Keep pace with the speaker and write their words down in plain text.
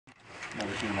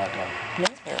Never seen my dog. No,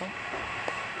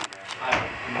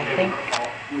 I think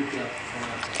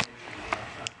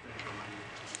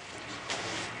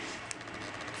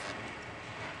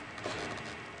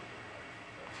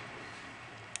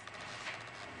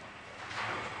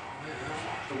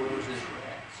So where was this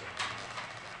wreck?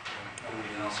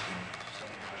 Nobody else can say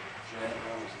Jet,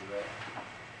 where was the wreck?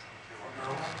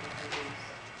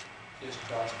 Just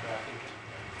cross traffic.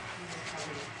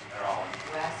 They're all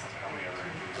West. coming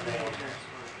over.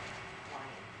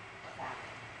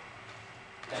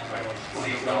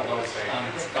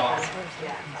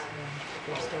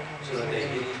 So that they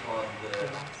hit him on the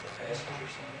passenger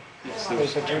side? Yes,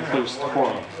 there's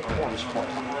four of them. There's four.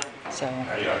 so.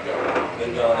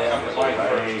 Been gone down the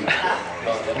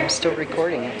line I'm still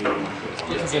recording it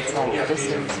because it's like this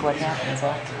is what happens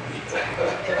after.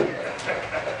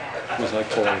 It was like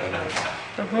 4 of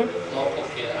them. local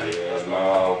kid.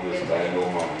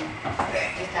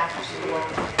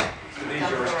 These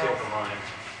yours tip of mine.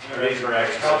 These are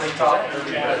actually. Probably top.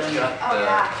 Oh,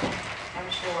 yeah, I'm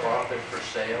sure. Profit for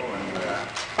sale and,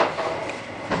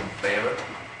 Baylor.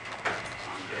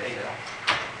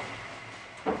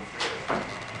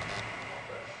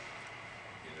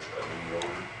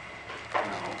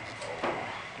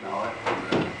 No, it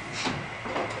was,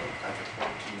 like a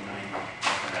 1490,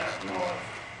 no,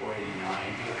 489,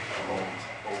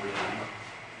 over 9,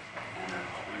 and a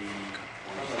 326.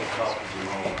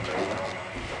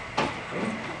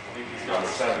 He's got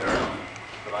 7,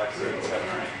 but I've seen 7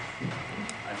 or 8.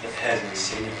 I just hadn't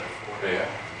seen it before. Yeah.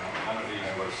 None of these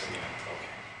were seen it.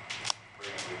 Okay. We're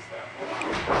gonna use that one.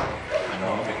 I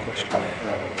know, The question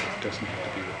doesn't have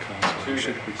to be the council. You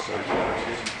should record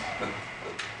it.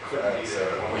 Couldn't be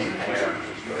there. Well, you can hear it.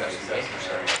 You got some papers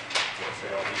there.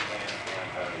 Sale, he planned, and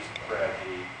Brad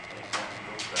Heath.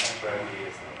 Brad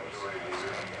Heath is the majority leader,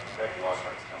 and Becky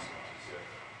Lockhart's council.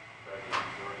 Brad Heath,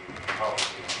 majority,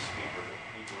 probably the speaker, but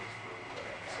he works for the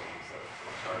cities that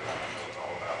are started. I know it's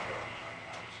all about her.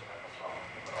 I just have no problem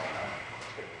with it all.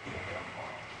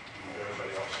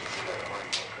 Everybody else should see that party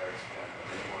book there.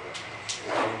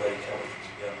 Anybody coming from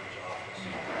the governor's office?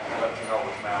 Let you know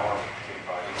with Mauer,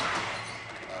 everybody.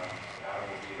 Adam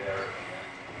will be there, and then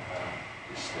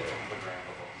just the grand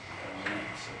level.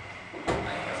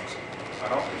 I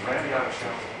don't think Randy out of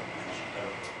town.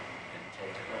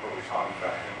 Remember we talked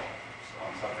about him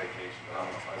on some vacation, but I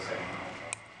don't know if I say.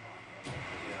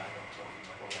 Yeah, I don't talk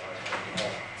about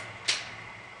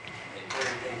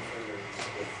anything further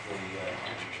with the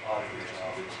auditor's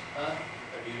office. Huh?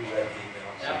 Have you read the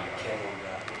email? Yeah. Kendall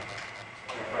got it.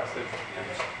 Requested.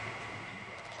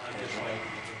 I'm just waiting.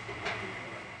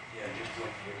 Yeah, just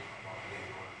wait here.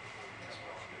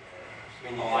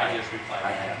 Oh, I just replied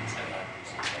to that and said I'd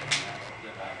recently taken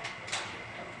that.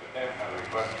 But they haven't had a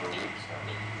request for weeks.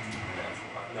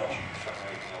 No. Shut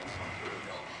anything else on through.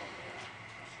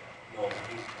 No,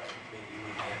 maybe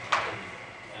we can't continue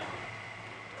that.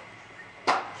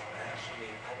 I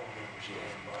mean, I don't understand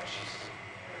why she's sitting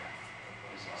there and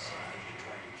was assigned to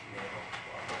try to mail,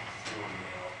 through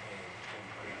mail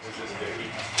and. Is this Vicky?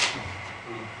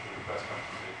 The request comes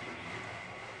from Vicky.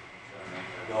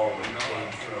 No, it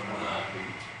came from,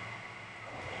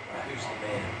 who's the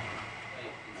man?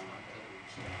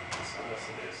 That's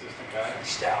the assistant guy.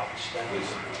 Stout. No, I was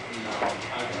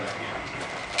right here.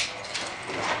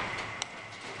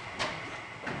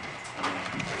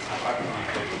 I've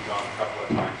communicated with John a couple of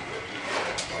times that he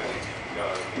said he's got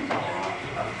other things going on. He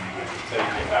said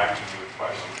he'd get back to me with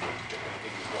questions if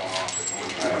anything was going on, but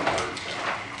he hadn't heard. So I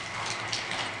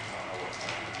don't know what's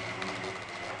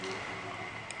happening.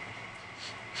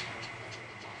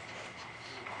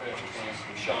 Question came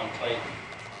from Sean Clayton.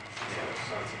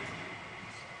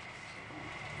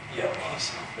 Yeah,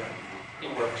 He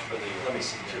works for the. let me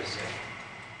see just a second.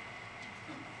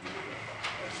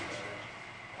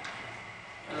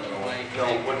 I don't know why he No,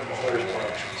 didn't. what the first one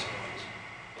response?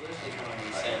 Well, this is when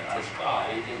he sent it to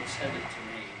Scott. He didn't send it to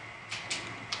me.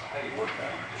 How do you work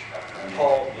that? You just have to-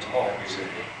 Paul Tonks.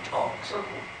 Tonks.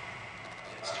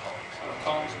 It's Tonks.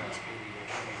 Tom's must be the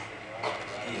issue.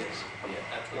 He is, yeah.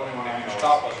 That's what I figured.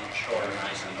 Scott wasn't sure, and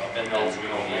I said, I've been No, there we for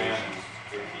don't years. manage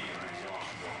Vicky and John.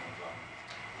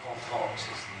 Paul Tonks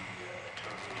is the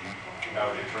attorney.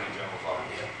 Now the Attorney General's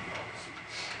office.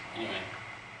 Anyway.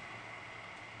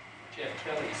 Jeff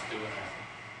Kelly's doing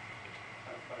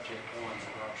a project going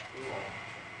for our school.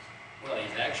 Well,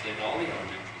 he's actually at all the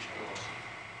elementary schools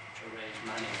to raise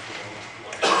money for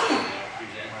whatever,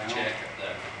 present a check at the.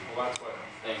 Well, that's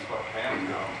what Pam's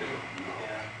doing too.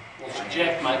 Yeah. Well, so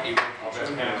Jeff might be I'll bet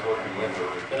working. Pam's working with her.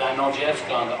 But I know Jeff's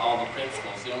gone to all the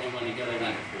principals. The only one he got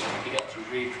some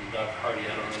grief from Doug Hardy.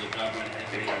 I don't know if Doug went ahead and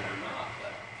did it or not,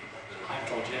 but I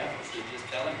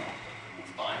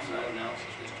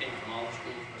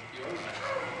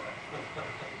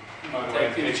By the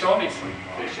way, Take the Shoney's.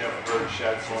 They have bird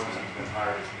shed foreman has been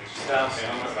hired as an South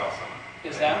assistant in South Summit.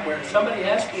 Is that where, somebody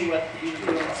asked me what he was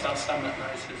doing at South Summit, and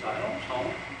I says, I don't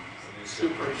know.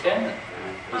 Superintendent.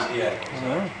 Was he at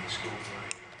the school?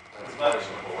 That's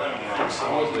questionable. I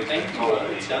wasn't thinking about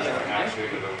it, it sounded like Actually,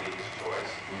 it'll be his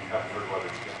choice. You haven't heard whether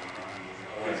he's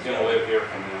gonna, he's gonna live here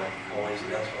from the. Always,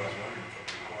 that's what I was wondering. if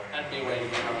it required- that'd be a way to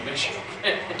get on a mission.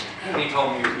 He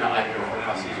told me he was gonna live here from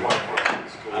the, he's one for the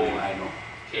school.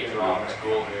 Kids are on the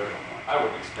school here. I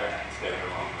wouldn't expect him to stay here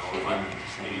long though.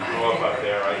 He grew up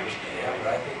there, I think. Yeah, but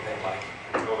I think they like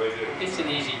it. So they do. It's an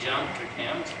easy jump to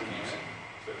Camas from here.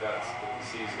 But that's,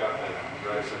 see, he's got that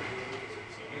drive, so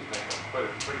he's making quite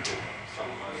a pretty good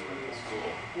sum of money with the school.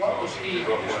 What was So he-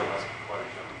 grew up there, that's quite a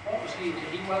jump. What was he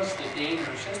was the dean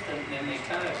or assistant, and then they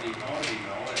kind of demoted him,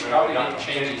 though. They Well, probably didn't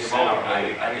change his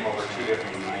salary. I think over two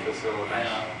different facilities.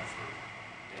 Yeah.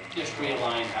 Just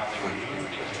realigned how they were doing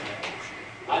things.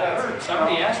 I heard,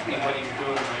 somebody asked me what he was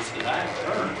doing, and I said, I haven't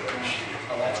heard.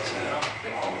 So that's good enough.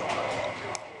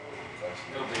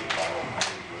 It'll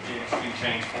be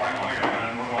changed for him,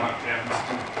 and we're going up to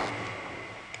Evanston.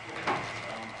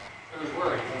 It was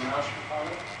worried, when I was on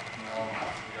it.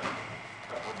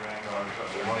 Couple of granddaughters up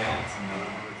there dancing.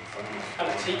 I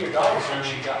haven't seen your daughter since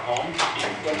she got home.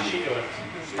 What is she doing?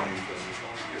 Getting ready to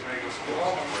go to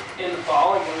school. In the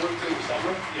fall, you gonna work through the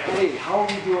summer? Hey, how are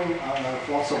we doing on our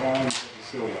false alarms at the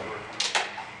Stillwell?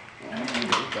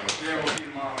 Yeah, we'll see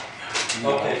tomorrow.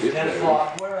 Okay, 10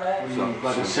 o'clock, where at?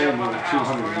 By the same,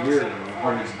 200 a year,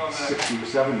 160 or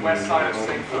 70. West side of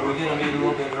St. Are we gonna meet a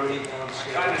little bit early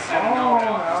downstairs? Kinda Oh, said no,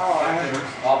 no. I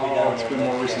haven't. I'll be down It's there been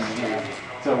more next recent week. than that.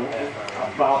 So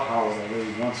about how it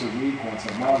is, once a week, once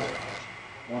a month,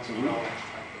 once a week.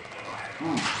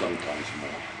 Sometimes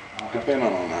more,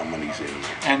 depending on how many's in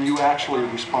there. And you actually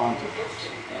respond to those?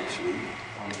 Absolutely.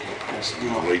 Yes, You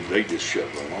know, they just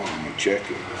shut the alarm and check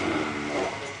it, and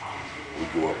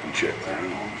we go up and check the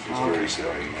room. It's very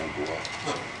seldom they'll go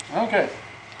up. Okay,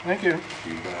 thank you.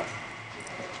 You bet.